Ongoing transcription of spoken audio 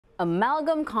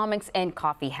Amalgam Comics and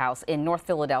Coffeehouse in North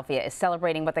Philadelphia is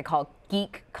celebrating what they call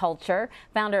geek culture.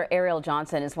 Founder Ariell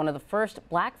Johnson is one of the first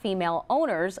black female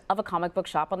owners of a comic book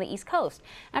shop on the East Coast.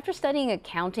 After studying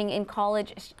accounting in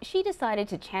college, she decided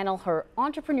to channel her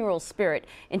entrepreneurial spirit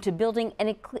into building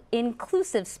an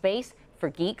inclusive space for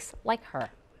geeks like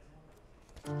her.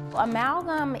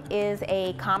 Amalgam is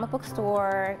a comic book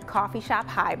store, coffee shop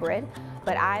hybrid,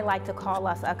 but I like to call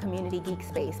us a community geek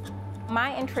space.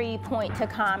 My entry point to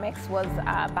comics was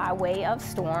by way of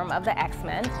Storm of the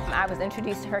X-Men. I was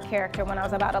introduced to her character when I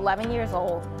was about 11 years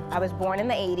old. I was born in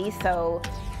the 80s, so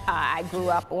I grew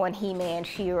up on He-Man,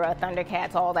 She-Ra,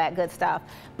 Thundercats, all that good stuff.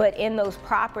 But in those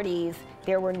properties,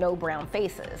 there were no brown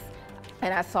faces.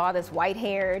 And I saw this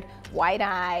white-haired,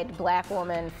 white-eyed black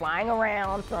woman flying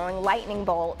around, throwing lightning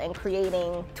bolt and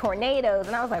creating tornadoes.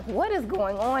 And I was like, what is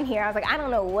going on here? I was like, I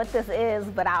don't know what this is,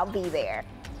 but I'll be there.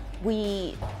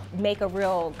 We make a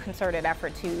real concerted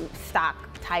effort to stock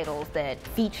titles that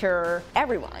feature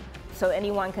everyone. So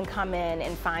anyone can come in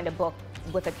and find a book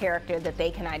with a character that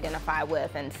they can identify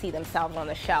with and see themselves on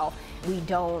the shelf. We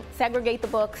don't segregate the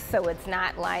books, so it's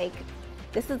not like,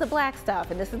 this is the black stuff,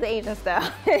 and this is the Asian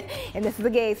stuff, and this is the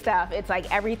gay stuff. It's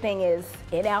like everything is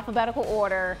in alphabetical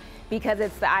order, because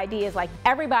it's the idea is like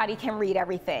everybody can read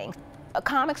everything.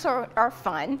 Comics are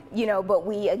fun, you know, but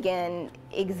we, again,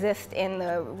 exist in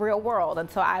the real world.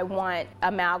 And so I want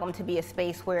Amalgam to be a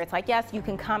space where it's like, yes, you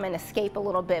can come and escape a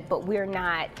little bit, but we're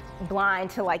not blind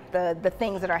to like the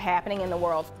things that are happening in the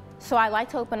world. So I like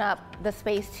to open up the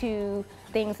space to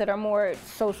things that are more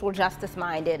social justice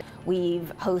minded.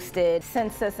 We've hosted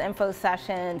census info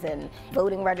sessions and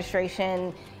voting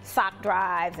registration, sock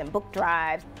drives and book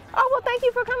drives. Oh, well, thank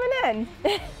you for coming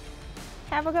in.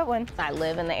 Have a good one. I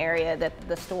live in the area that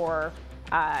the store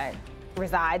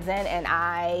resides in, and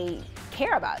I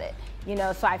care about it. You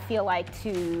know, so I feel like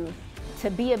to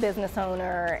be a business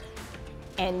owner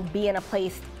and be in a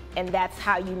place and that's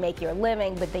how you make your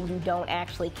living, but then you don't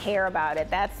actually care about it,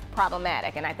 that's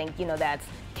problematic. And I think, you know, that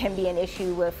can be an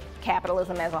issue with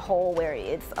capitalism as a whole, where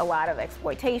it's a lot of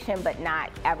exploitation, but not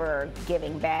ever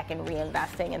giving back and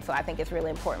reinvesting. And so I think it's really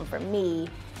important for me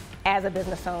as a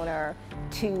business owner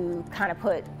to kind of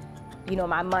put, you know,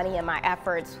 my money and my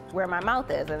efforts where my mouth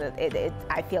is. And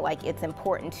I feel like it's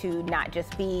important to not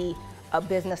just be a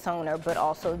business owner, but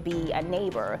also be a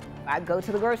neighbor. I go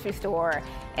to the grocery store,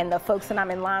 and the folks that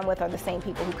I'm in line with are the same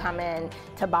people who come in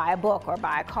to buy a book or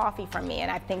buy a coffee from me,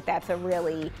 and I think that's a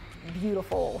really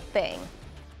beautiful thing.